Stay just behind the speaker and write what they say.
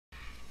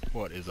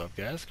What is up,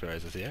 guys?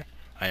 Crisis here.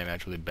 I am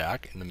actually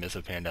back in the Mists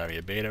of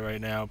Pandaria beta right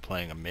now,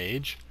 playing a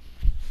mage.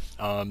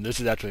 This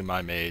is actually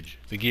my mage.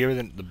 The gear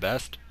isn't the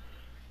best,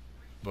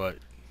 but...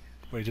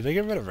 Wait, did they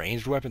get rid of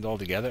ranged weapons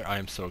altogether? I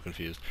am so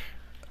confused.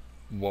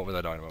 What was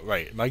I talking about?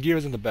 Right, my gear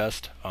isn't the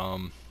best,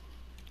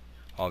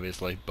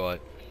 obviously, but...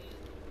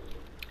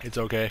 It's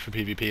okay for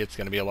PvP. It's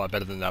going to be a lot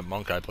better than that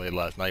monk I played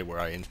last night where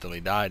I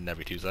instantly died in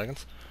every 2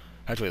 seconds.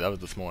 Actually, that was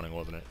this morning,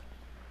 wasn't it?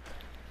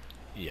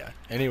 Yeah.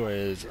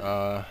 Anyways,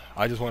 I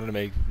just wanted to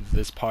make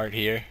this part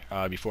here,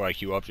 before I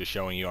queue up, just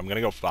showing you I'm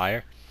gonna go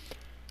fire.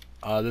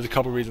 There's a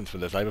couple reasons for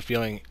this. I have a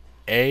feeling,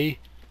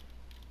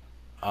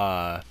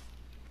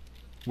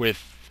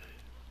 with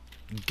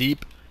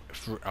deep...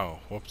 oh,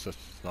 whoops, that's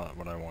not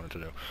what I wanted to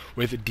do.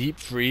 With deep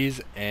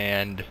freeze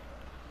and...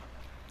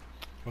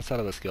 what's that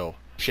other skill?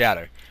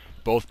 Shatter.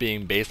 Both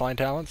being baseline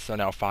talents, so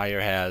now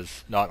fire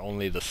has not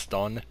only the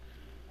stun,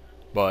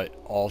 but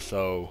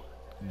also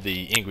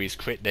the increased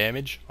crit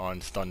damage on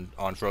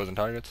frozen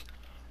targets.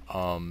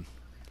 I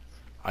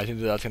think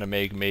that's gonna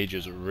make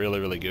mages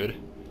really good.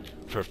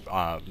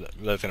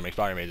 That's gonna make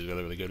fire mages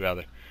really good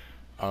rather.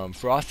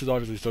 Frost is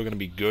obviously still gonna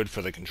be good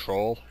for the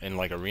control in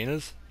like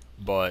arenas,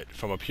 but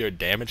from a pure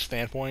damage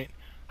standpoint,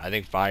 I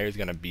think fire is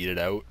gonna beat it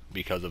out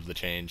because of the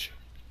change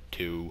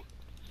to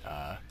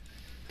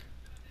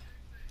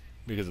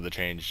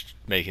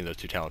making those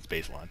two talents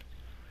baseline.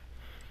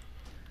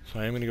 So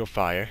I am gonna go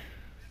fire.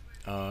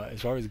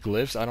 As far as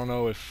glyphs, I don't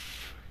know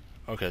if...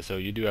 Okay, so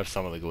you do have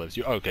some of the glyphs.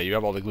 You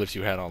have all the glyphs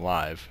you had on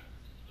live.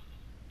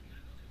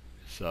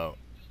 So,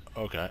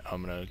 okay,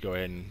 I'm gonna go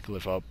ahead and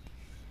glyph up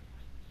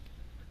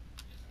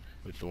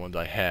with the ones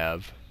I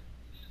have.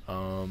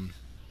 I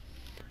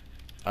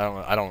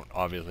don't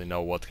obviously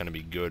know what's gonna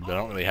be good, but I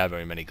don't really have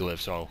very many glyphs,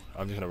 so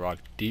I'm just gonna rock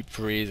deep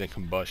freeze and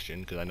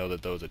combustion because I know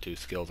that those are two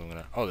skills I'm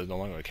gonna... Oh, there's no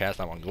longer a cast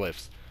time on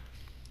glyphs.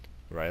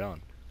 Right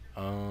on.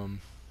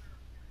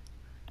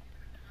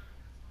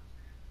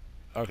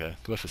 Okay,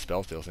 Glyph of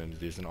Spell Steal seems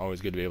decent.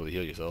 Always good to be able to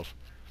heal yourself.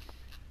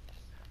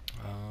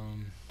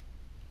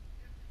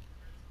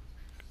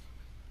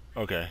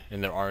 Okay,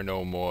 and there are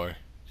no more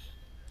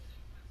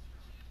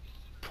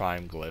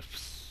prime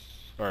glyphs.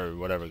 Or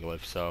whatever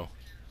glyphs, so...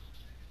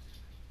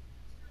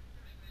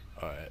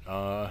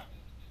 Alright,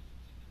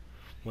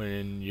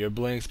 when your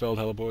blink spell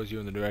teleports you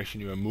in the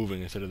direction you are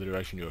moving instead of the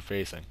direction you are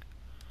facing.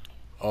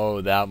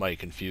 Oh, that might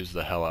confuse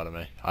the hell out of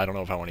me. I don't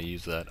know if I want to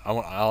use that.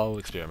 I'll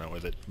experiment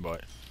with it,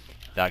 but...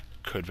 that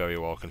could very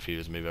well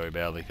confuse me very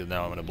badly, because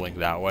now I'm going to blink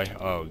that way.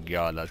 Oh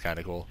god, that's kind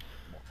of cool.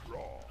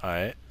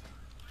 Alright.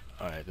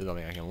 Alright, there's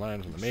nothing I can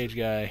learn from the mage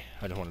guy.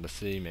 I just wanted to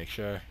see, make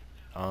sure.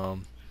 I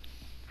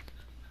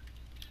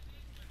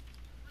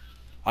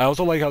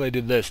also like how they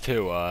did this,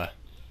 too.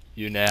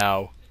 You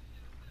now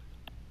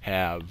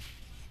have,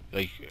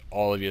 like,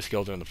 all of your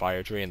skills are in the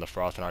fire tree, and the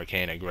frost and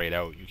arcane are grayed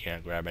out. You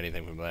can't grab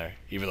anything from there,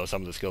 even though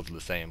some of the skills are the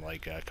same,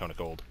 like Cone of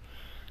Cold.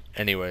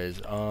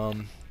 Anyways,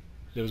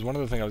 there was one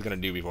other thing I was going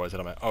to do before I said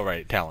I'm at... Oh,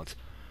 right, talents.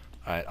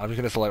 Alright, I'm just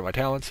going to select my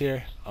talents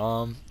here.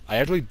 I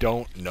actually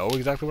don't know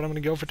exactly what I'm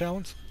going to go for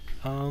talents.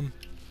 I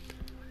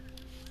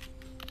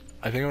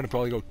think I'm going to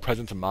probably go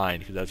Presence of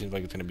Mind, because that seems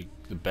like it's going to be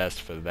the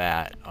best for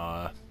that.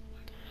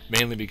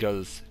 Mainly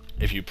because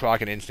if you proc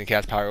an instant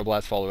cast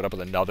Pyroblast, follow it up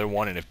with another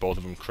one, and if both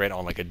of them crit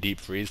on like a deep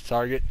freeze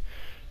target,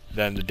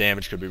 then the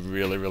damage could be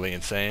really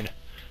insane.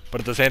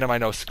 But at the same time, I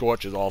know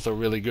Scorch is also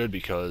really good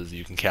because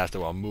you can cast it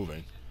while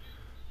moving.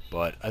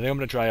 But I think I'm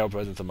going to try out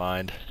Presence of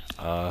Mind,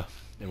 and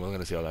we're going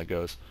to see how that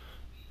goes.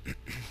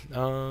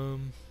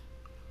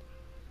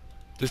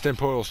 This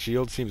Temporal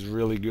Shield seems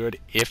really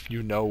good if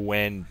you know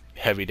when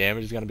heavy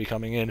damage is going to be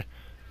coming in.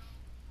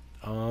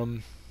 I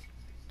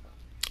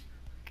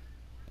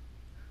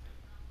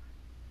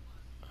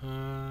think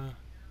I'm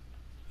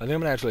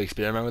going to actually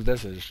experiment with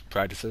this and just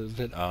practice with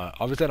it.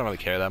 Obviously I don't really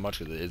care that much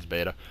because it is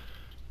beta,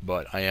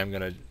 but I am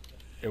going to...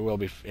 It will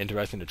be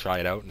interesting to try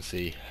it out and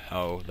see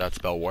how that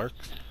spell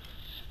works.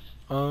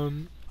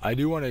 I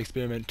do want to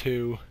experiment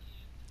too.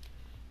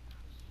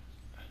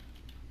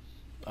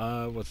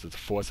 What's this?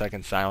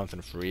 4-second silence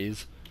and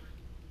freeze.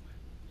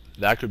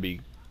 That could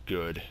be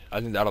good.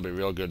 I think that'll be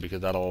real good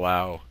because that'll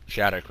allow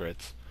shatter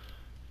crits.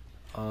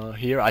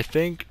 Here, I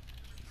think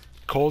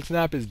Cold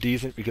Snap is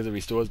decent because it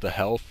restores the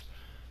health,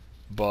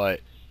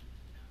 but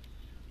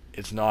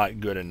it's not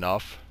good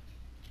enough.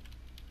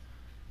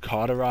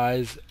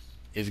 Cauterize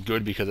is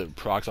good because it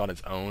procs on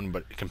its own,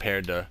 but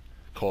compared to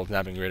Cold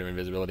Snap and Greater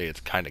Invisibility, it's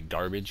kind of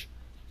garbage.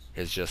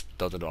 It just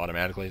does it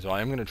automatically. So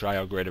I am going to try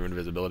out Greater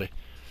Invisibility.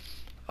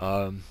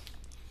 That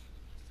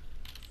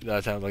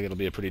sounds like it'll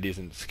be a pretty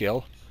decent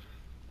skill.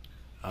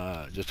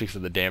 Just because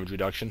of the damage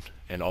reduction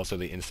and also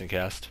the instant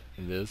cast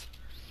invis.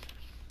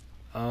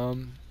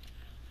 And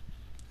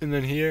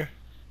then here,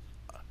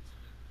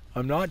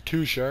 I'm not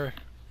too sure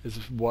is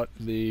what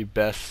the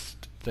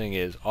best thing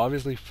is.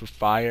 Obviously for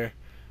fire,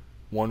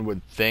 one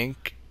would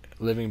think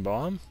Living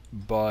Bomb,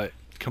 but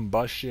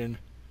combustion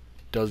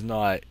does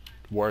not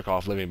work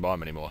off Living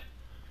Bomb anymore.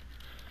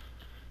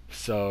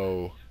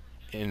 So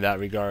in that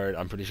regard,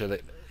 I'm pretty sure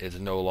that it's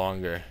no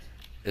longer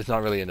it's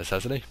not really a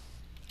necessity.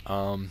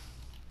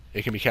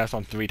 It can be cast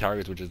on 3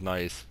 targets, which is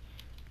nice,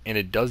 and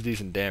it does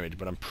decent damage,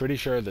 but I'm pretty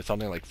sure that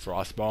something like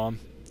Frost Bomb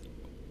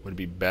would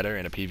be better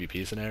in a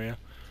PvP scenario.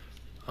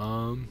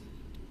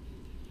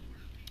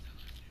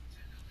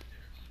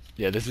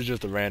 Yeah, this is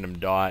just a random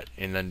dot,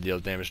 and then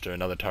deals damage to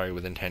another target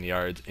within 10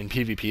 yards. In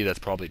PvP, that's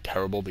probably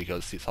terrible,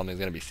 because something's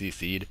going to be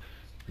CC'd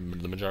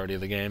the majority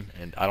of the game,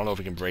 and I don't know if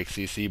it can break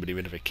CC, but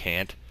even if it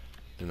can't,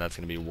 then that's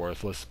going to be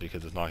worthless,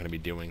 because it's not going to be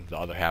doing the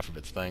other half of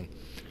its thing.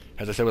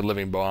 As I said with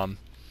Living Bomb,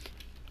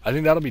 I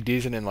think that'll be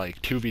decent in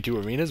like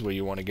 2v2 arenas where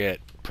you want to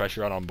get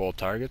pressure out on both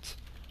targets.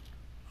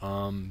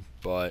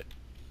 But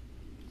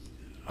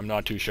I'm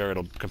not too sure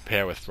it'll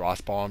compare with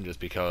Frost Bomb, just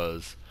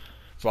because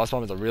Frost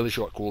Bomb is a really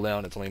short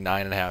cooldown. It's only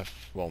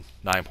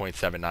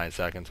 9.79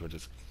 seconds, which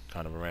is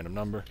kind of a random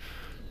number.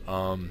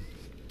 And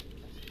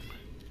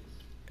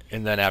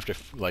then after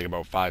like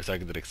about 5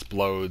 seconds, it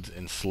explodes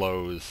and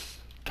slows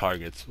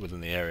targets within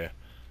the area.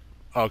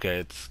 Okay,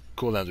 its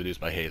cooldown's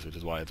reduced by haste, which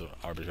is why it's an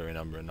arbitrary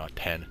number and not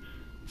 10.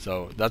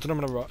 So that's what I'm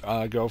going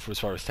to go for as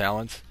far as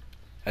talents.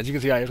 As you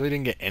can see, I actually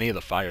didn't get any of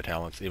the fire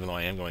talents, even though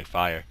I am going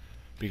fire.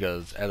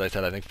 Because, as I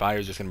said, I think fire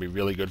is just going to be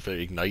really good for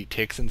ignite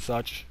ticks and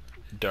such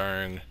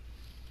during...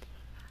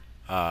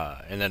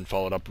 and then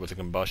followed up with a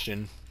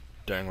combustion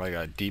during like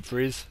a deep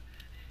freeze.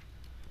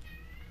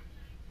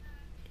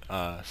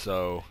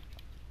 So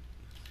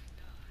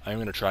I'm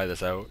going to try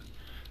this out.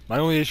 My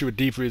only issue with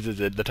deep freeze is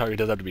that the target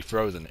does have to be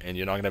frozen, and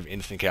you're not going to have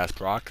instant cast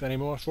procs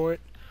anymore for it,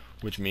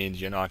 which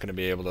means you're not going to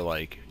be able to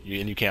like,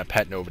 and you can't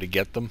pet Nova to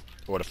get them,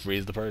 or to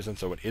freeze the person,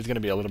 so it is going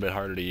to be a little bit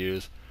harder to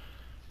use,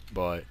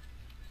 but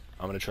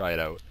I'm going to try it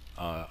out.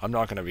 I'm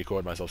not going to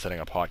record myself setting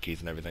up hotkeys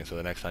and everything, so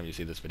the next time you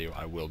see this video,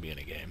 I will be in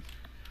a game.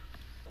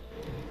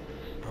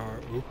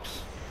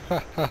 Oops.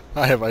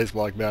 I have ice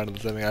block bound to the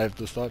thing. I have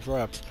to start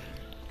fraps.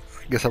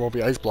 I guess I won't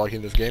be ice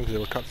blocking this game because it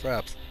will cut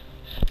fraps.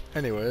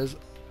 Anyways,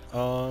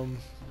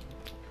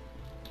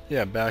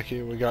 yeah, back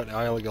here we got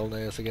Isle of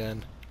Gilneas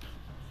again.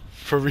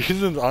 For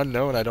reasons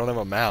unknown, I don't have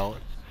a mount.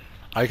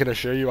 I can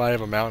assure you I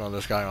have a mount on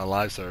this guy on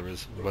live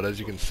servers, but as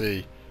you can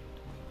see,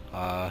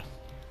 I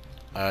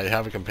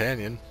have a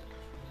companion.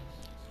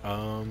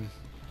 I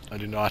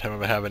do not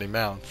have any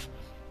mounts.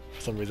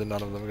 For some reason,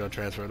 none of them are going to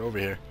transfer it over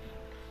here.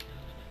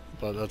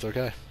 But that's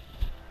okay.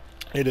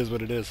 It is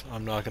what it is.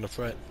 I'm not going to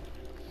fret.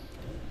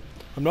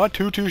 I'm not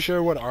too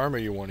sure what armor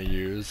you want to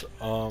use.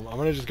 I'm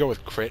going to just go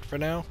with crit for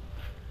now.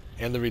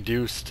 And the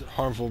reduced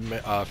harmful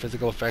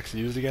physical effects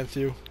used against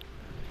you.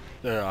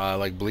 They're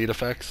like bleed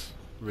effects.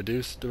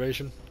 Reduced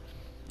duration.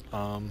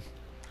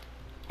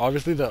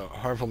 Obviously the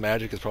harmful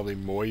magic is probably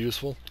more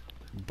useful.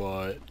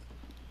 But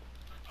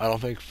I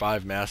don't think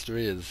 5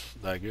 mastery is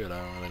that good. I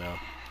don't really know.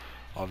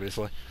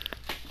 Obviously.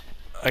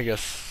 I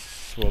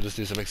guess we'll just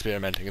do some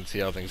experimenting and see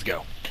how things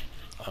go.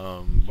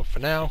 But for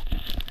now,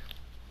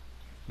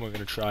 we're going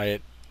to try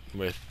it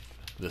with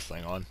this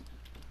thing on.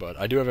 But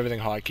I do have everything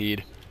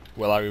hotkeyed.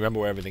 Well, I remember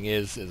where everything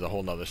is a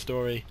whole nother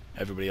story.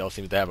 Everybody else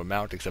seems to have a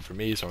mount except for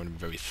me, so I'm going to be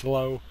very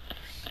slow.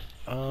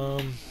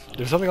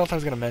 There's something else I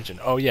was going to mention.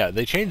 Oh yeah,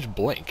 they changed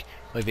Blink,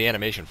 like the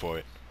animation for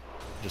it.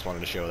 Just wanted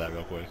to show that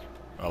real quick.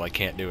 Well, I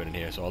can't do it in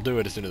here, so I'll do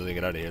it as soon as I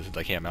get out of here, since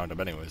I can't mount up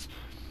anyways.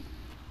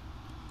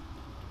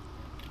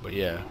 But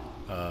yeah,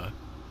 alright.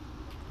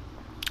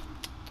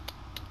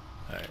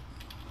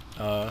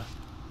 I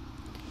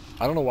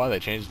don't know why they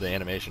changed the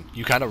animation.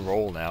 You kind of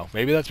roll now.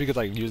 Maybe that's because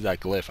I used that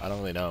glyph. I don't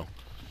really know.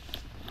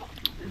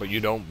 But you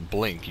don't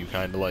blink. You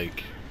kind of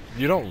like...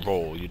 You don't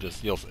roll. You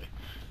just... You'll see.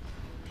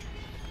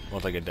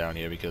 Once I get down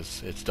here,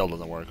 because it still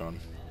doesn't work on...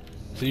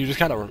 So you just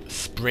kind of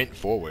sprint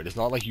forward. It's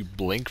not like you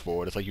blink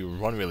forward. It's like you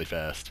run really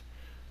fast.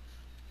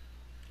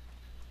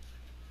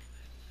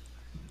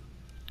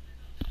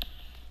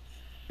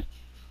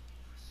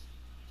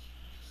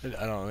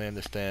 I don't really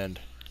understand.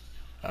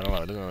 I don't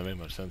know. It doesn't really make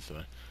much sense to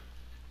me.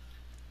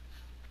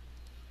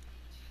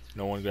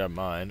 No one grabbed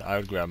mine. I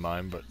would grab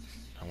mine, but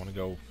I want to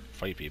go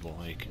fight people.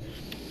 Like,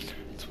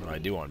 that's what I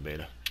do on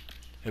beta.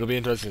 It'll be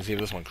interesting to see if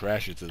this one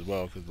crashes as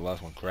well, because the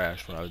last one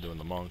crashed when I was doing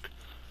the monk.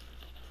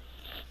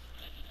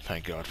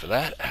 Thank God for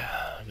that.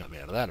 Got me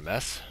out of that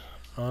mess.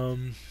 So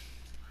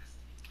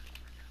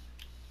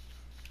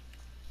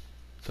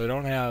I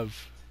don't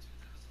have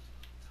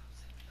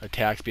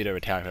attack speed or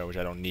attack power, which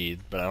I don't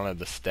need, but I don't have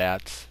the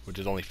stats, which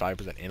is only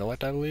 5%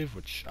 intellect, I believe,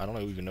 which I don't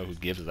even know who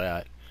gives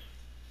that.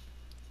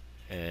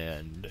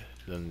 And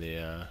then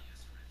the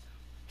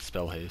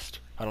spell haste.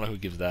 I don't know who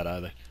gives that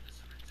either.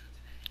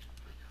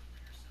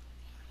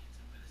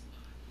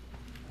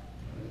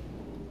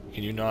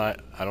 Can you not...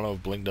 I don't know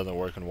if Blink doesn't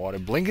work in water.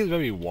 Blink is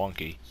very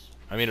wonky.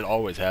 I mean, it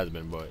always has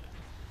been, but...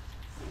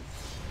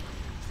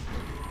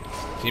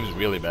 Seems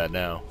really bad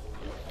now.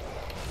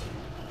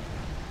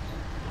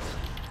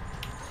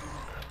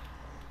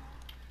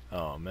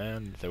 Oh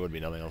man, there would be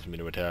nothing else for me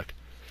to attack.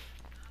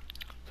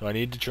 So I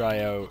need to try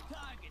out...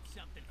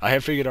 I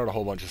have figured out a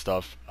whole bunch of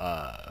stuff.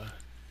 I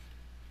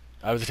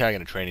was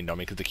attacking a training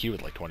dummy because the queue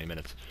was like 20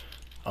 minutes.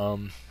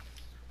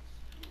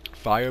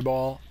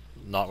 Fireball,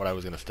 not what I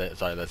was gonna start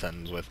that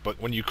sentence with.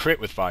 But when you crit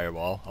with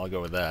Fireball, I'll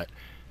go with that.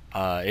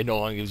 It no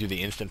longer gives you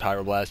the instant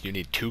Pyroblast. You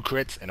need 2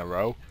 crits in a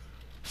row.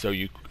 So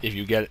if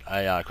you get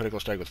a critical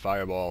strike with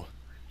Fireball,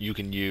 you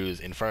can use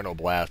Infernal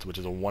Blast, which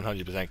is a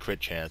 100% crit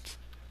chance,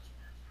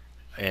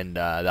 and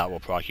that will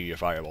proc you your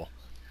Fireball.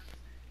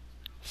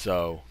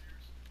 So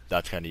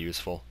that's kind of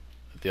useful.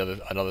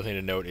 Another thing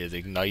to note is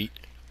Ignite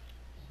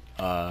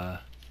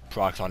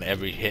procs on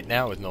every hit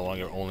now. It's no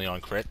longer only on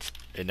crits.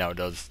 It now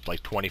does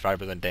like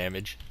 25%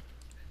 damage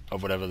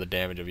of whatever the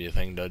damage of your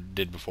thing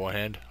did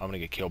beforehand. I'm gonna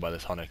get killed by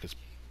this hunter because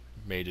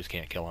mages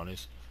can't kill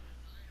hunters.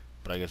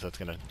 But I guess that's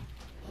gonna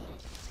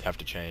have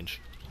to change.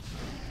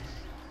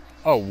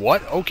 Oh,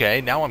 what?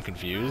 Okay, now I'm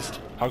confused.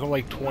 How come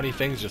like 20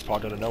 things just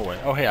popped out of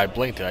nowhere? Oh, hey, I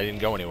blinked it. I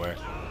didn't go anywhere.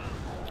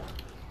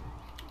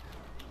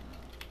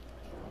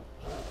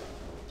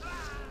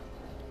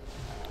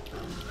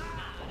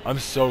 I'm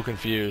so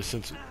confused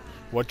since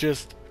what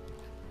just...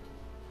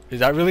 Is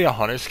that really a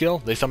hunter skill?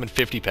 They summon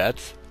 50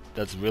 pets?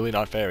 That's really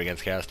not fair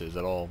against casters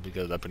at all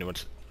because that pretty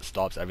much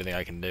stops everything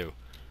I can do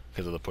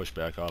because of the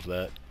pushback off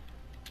that.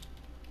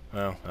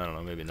 Well, I don't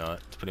know, maybe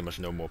not. It's pretty much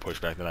no more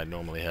pushback than I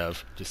normally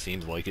have. Just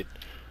seems like it.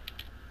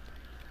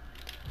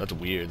 That's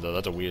weird though,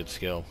 that's a weird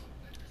skill.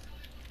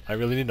 I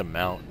really need a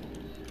mount.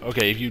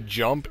 Okay, if you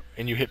jump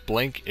and you hit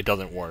blink, it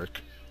doesn't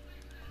work.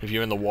 If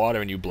you're in the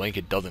water and you blink,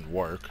 it doesn't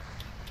work.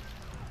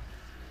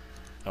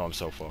 Oh, I'm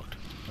so fucked.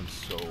 I'm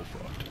so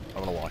fucked.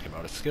 I'm gonna lock him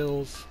out of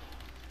skills.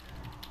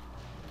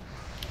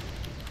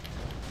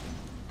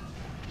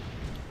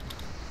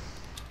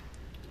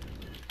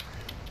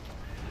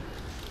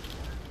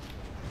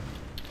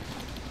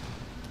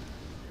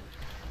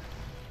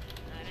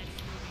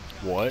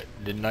 What?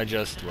 Didn't I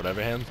just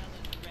whatever him?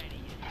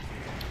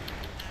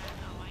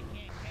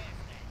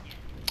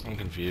 I'm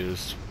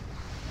confused.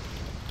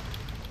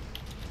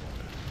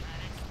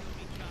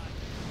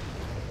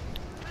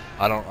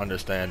 I don't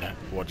understand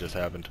what just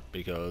happened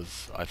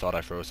because I thought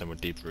I froze him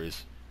with Deep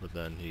Freeze, but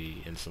then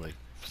he instantly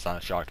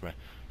shocked me.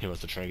 He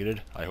must have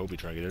trinketed. I hope he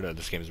trinketed.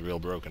 This game is real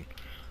broken.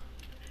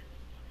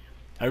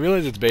 I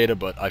realize it's beta,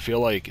 but I feel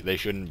like they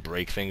shouldn't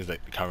break things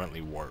that currently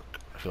work.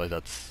 I feel like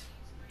that's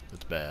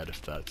bad if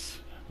that's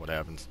what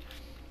happens.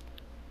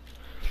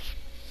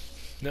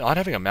 Not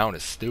having a mount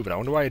is stupid. I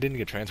wonder why I didn't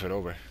get transferred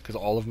over. Because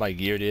all of my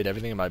gear did,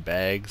 everything in my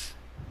bags,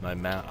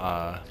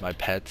 my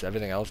pets,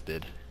 everything else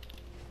did.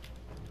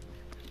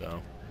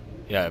 So,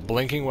 yeah,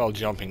 blinking while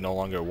jumping no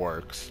longer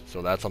works.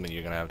 So that's something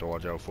you're gonna have to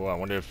watch out for. I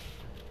wonder if...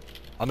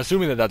 I'm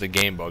assuming that that's a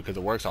game bug because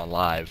it works on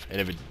live. And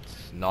if it's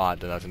not,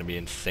 then that's gonna be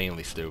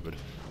insanely stupid.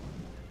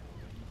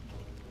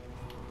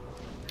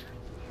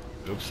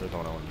 Oops, that's not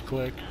what I wanted to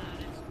click.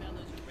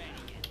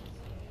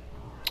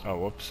 Oh,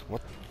 whoops.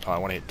 What? Oh, I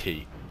want to hit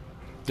T.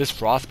 This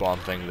frost bomb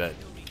thing that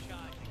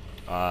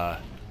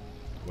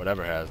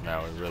whatever has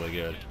now is really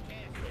good.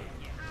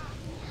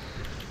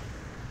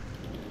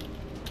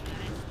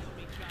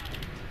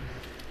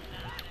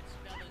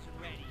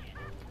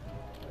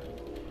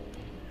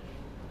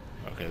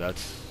 Okay,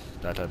 that's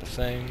that type of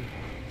thing.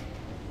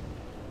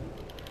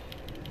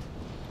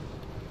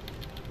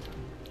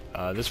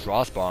 This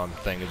frost bomb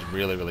thing is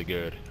really, really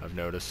good. I've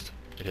noticed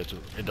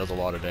it does a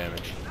lot of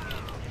damage.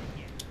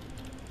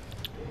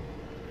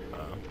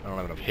 I don't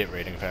have enough hit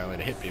rating apparently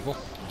to hit people.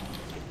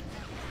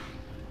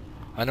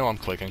 I know I'm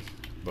clicking,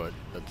 but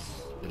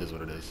it is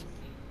what it is.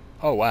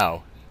 Oh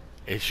wow,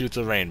 it shoots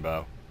a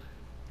rainbow.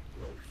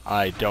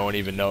 I don't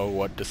even know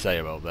what to say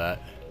about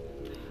that.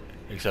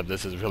 Except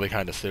this is really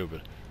kind of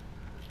stupid.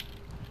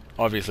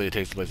 Obviously it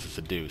takes the place to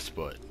seduce,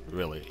 but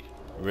really,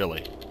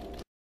 really.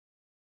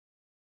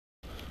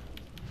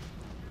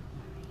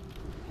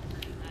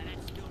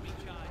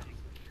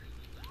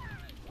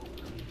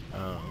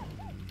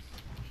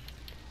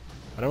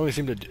 I don't really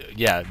seem to...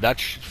 Yeah, that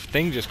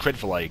thing just crit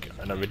for like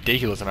a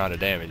ridiculous amount of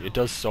damage. It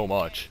does so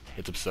much.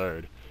 It's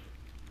absurd.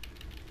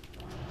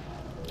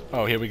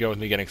 Oh, here we go with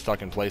me getting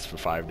stuck in place for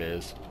 5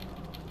 days.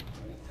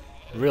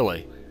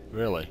 Really?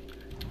 Really?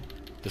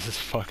 This is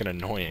fucking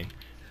annoying.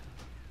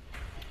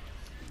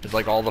 It's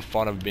like all the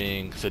fun of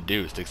being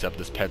seduced, except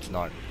this pet's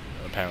not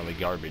apparently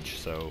garbage,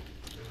 so...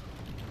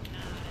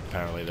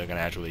 Apparently they're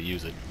gonna actually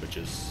use it, which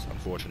is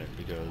unfortunate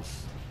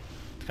because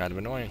it's kind of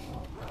annoying.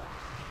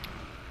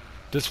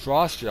 This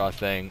Frostjaw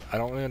thing, I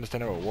don't really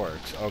understand how it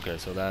works. Okay,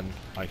 so then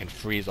I can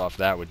freeze off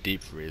that with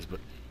Deep Freeze, but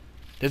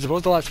it's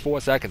supposed to last 4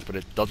 seconds, but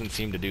it doesn't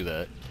seem to do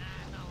that.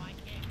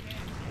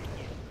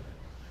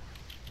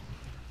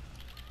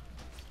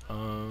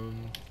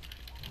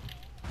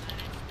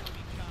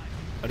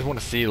 I just want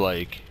to see,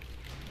 like,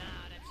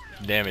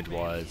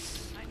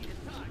 damage-wise.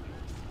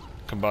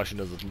 Combustion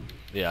doesn't...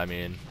 Yeah, I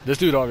mean, this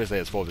dude obviously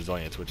has full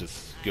resilience, which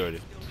is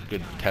good.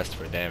 Good test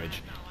for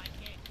damage.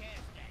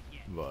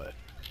 But...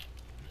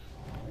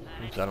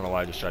 Oops, I don't know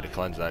why I just tried to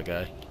cleanse that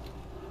guy.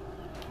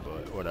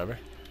 But, whatever.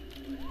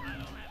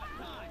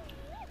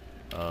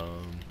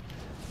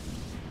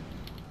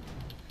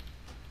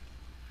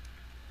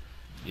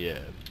 Yeah.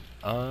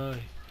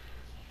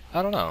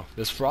 I don't know.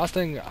 This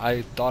frosting,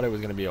 I thought it was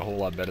going to be a whole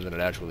lot better than it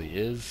actually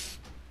is.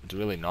 It's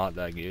really not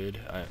that good.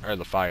 Or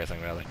the fire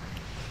thing, rather.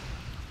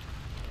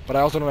 But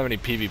I also don't have any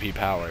PvP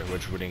power,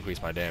 which would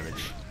increase my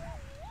damage.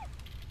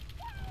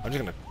 I'm just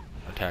gonna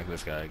attack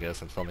this guy, I guess,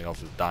 since something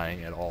else is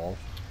dying at all.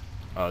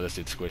 Oh, this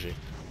dude's squishy.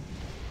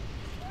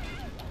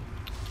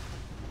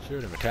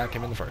 Should have attacked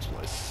him in the first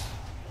place.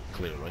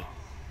 Clearly.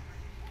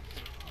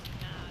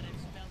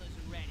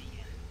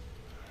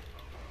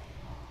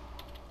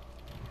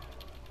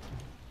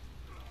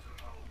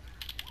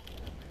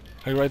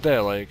 Like right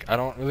there, like, I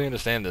don't really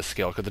understand this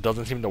skill, because it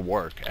doesn't seem to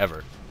work,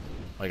 ever.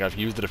 Like, I've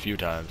used it a few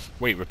times.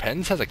 Wait,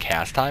 Repentance has a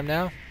cast time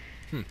now?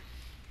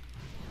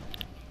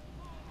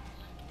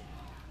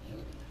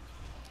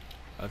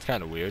 That's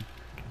kind of weird.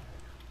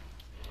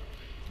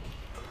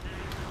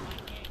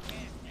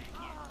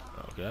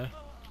 Okay.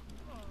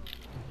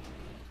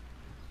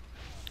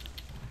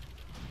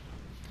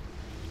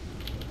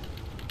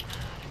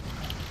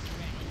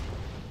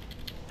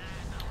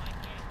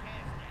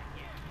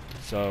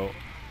 So,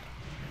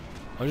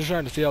 I'm just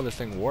trying to see how this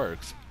thing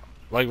works.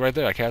 Like, right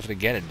there, I cast it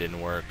again, it didn't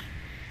work.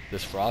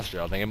 This Frost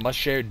Gel thing. It must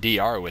share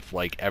DR with,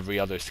 like, every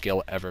other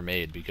skill ever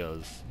made,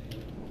 because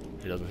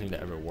it doesn't seem to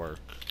ever work.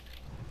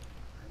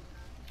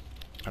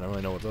 I don't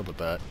really know what's up with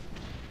that.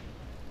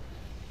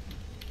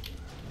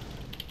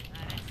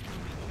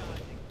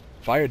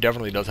 Fire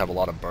definitely does have a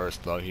lot of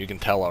burst, though. You can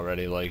tell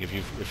already. Like,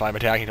 if I'm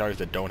attacking targets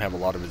that don't have a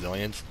lot of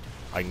resilience,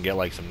 I can get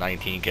like some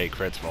 19k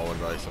crits followed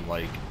by some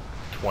like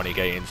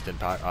 20k instant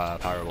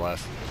power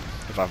blast.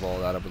 If I follow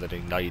that up with an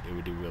ignite, it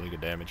would do really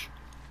good damage.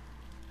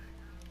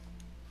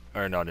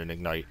 Or not an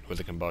ignite,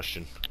 with a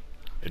combustion.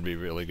 It'd be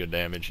really good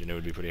damage, and it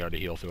would be pretty hard to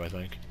heal through, I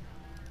think.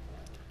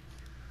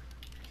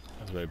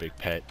 That's a very big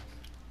pet.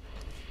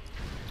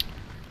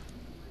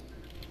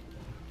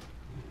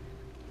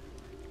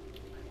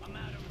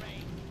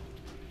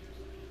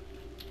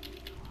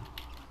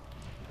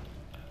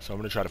 So I'm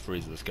gonna try to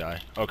freeze this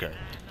guy. Okay.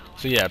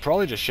 So yeah, it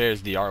probably just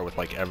shares DR with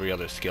like every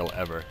other skill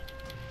ever.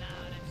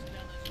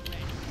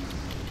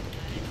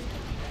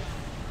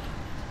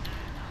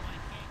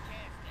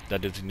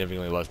 That did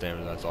significantly less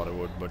damage than I thought it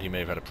would, but he may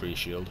have had a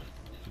priest shield.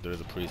 There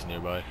is a priest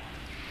nearby.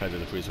 There's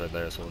a priest right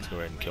there, so let's go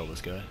ahead and kill this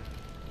guy.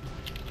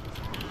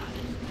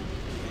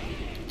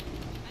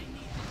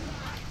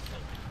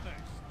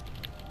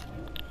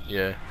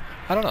 Yeah.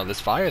 I don't know, this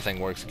fire thing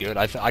works good.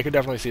 I could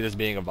definitely see this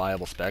being a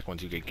viable spec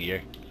once you get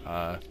gear.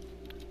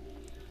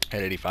 At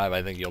 85,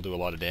 I think you'll do a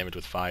lot of damage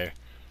with fire.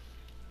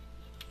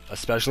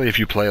 Especially if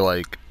you play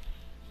like...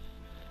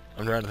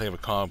 I'm trying to think of a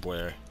comp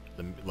where...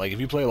 like, if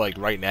you play like,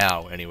 right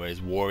now,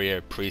 anyways, Warrior,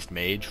 Priest,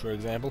 Mage, for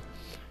example,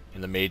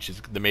 and the mage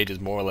is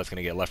more or less going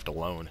to get left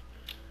alone.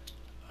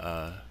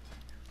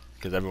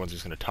 Because everyone's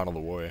just going to tunnel the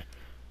Warrior.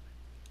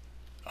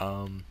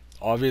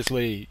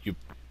 Obviously, you're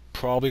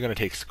probably going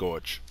to take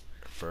Scorch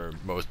for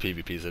most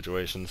PvP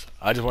situations.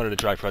 I just wanted to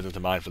try Presence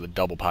of Mind for the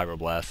double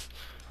Pyroblast.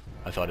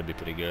 I thought it'd be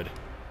pretty good.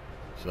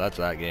 So that's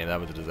that game. That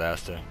was a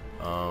disaster.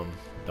 That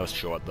was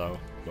short though,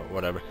 but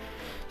whatever.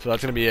 So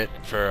that's gonna be it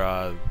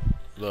for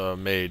the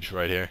mage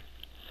right here.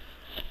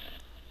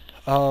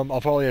 I'll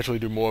probably actually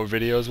do more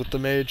videos with the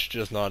mage,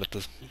 just not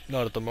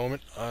at the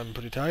moment. I'm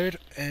pretty tired,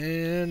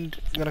 and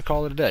I'm gonna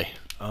call it a day.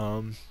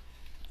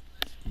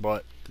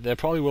 But there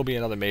probably will be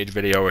another mage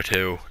video or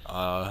two.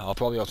 I'll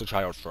probably also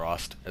try out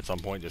Frost at some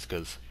point, just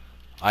because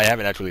I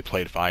haven't actually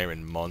played Fire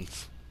in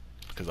months,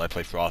 because I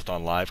play Frost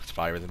on live, because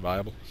Fire isn't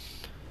viable.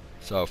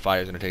 So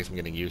Fire's gonna take some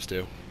getting used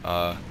to.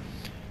 But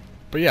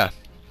yeah,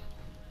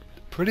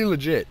 pretty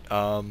legit.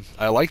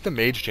 I like the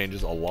mage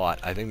changes a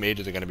lot. I think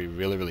mages are gonna be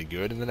really, really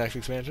good in the next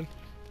expansion.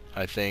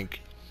 I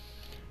think,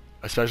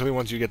 especially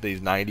once you get these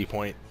 90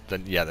 point, the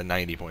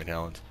 90 point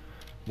talents.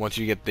 Once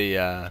you get the,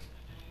 I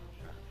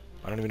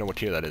don't even know what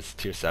tier that is,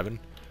 tier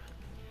 7,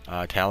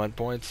 talent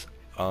points.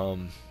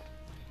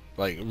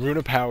 Like, Rune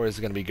of Power is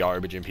gonna be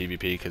garbage in PvP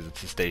because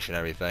it's a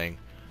stationary thing.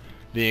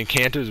 The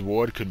Incanter's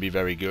Ward could be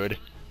very good.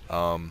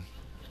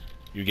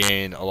 You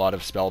gain a lot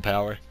of spell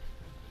power,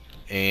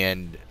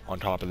 and on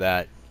top of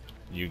that,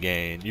 you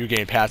gain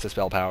passive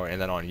spell power,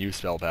 and then on use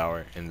spell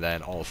power, and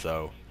then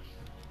also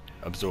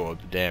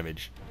absorb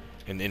damage.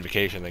 And the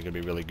Invocation thing could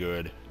be really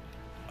good,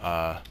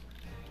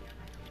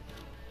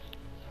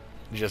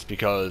 just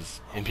because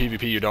in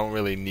PvP you don't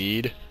really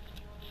need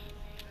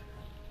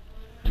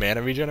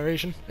mana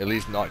regeneration, at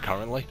least not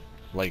currently.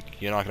 Like,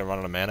 you're not going to run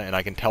out of mana, and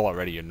I can tell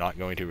already you're not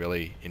going to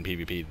really in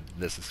PvP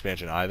this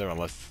expansion either,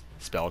 unless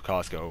spell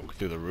costs go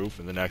through the roof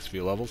in the next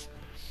few levels.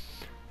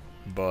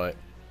 But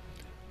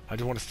I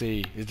just want to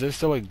see, is there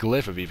still a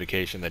glyph of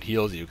evocation that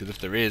heals you? Because if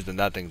there is, then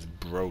that thing's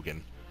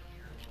broken.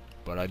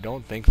 But I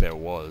don't think there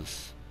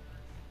was,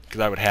 because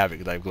I would have it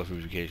because I have glyph of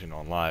evocation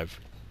on live.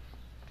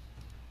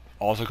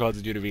 Also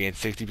causes you to regain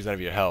 60%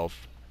 of your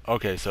health.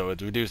 Okay, so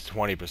it's reduced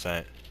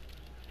 20%.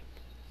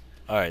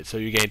 Alright, so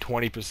you gain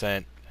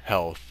 20%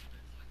 health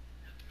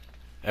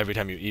every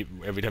time you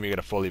get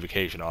a full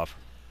evocation off.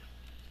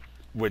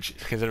 Which,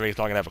 considering it's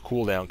not going to have a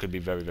cooldown, could be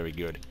very, very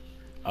good.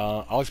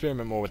 I'll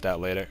experiment more with that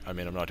later. I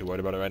mean, I'm not too worried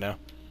about it right now.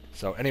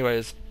 So,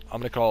 anyways, I'm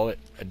going to call it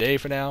a day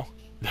for now.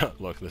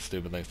 Look, this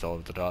stupid thing's still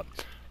at the top.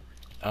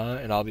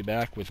 And I'll be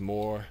back with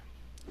more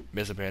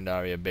Mists of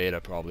Pandaria beta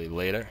probably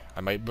later.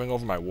 I might bring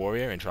over my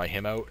warrior and try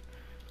him out.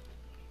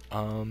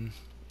 And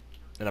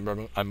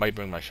I might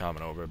bring my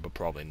shaman over, but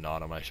probably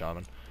not on my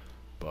shaman.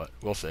 But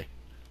we'll see.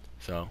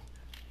 So,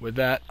 with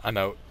that, I'm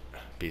out.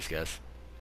 Peace, guys.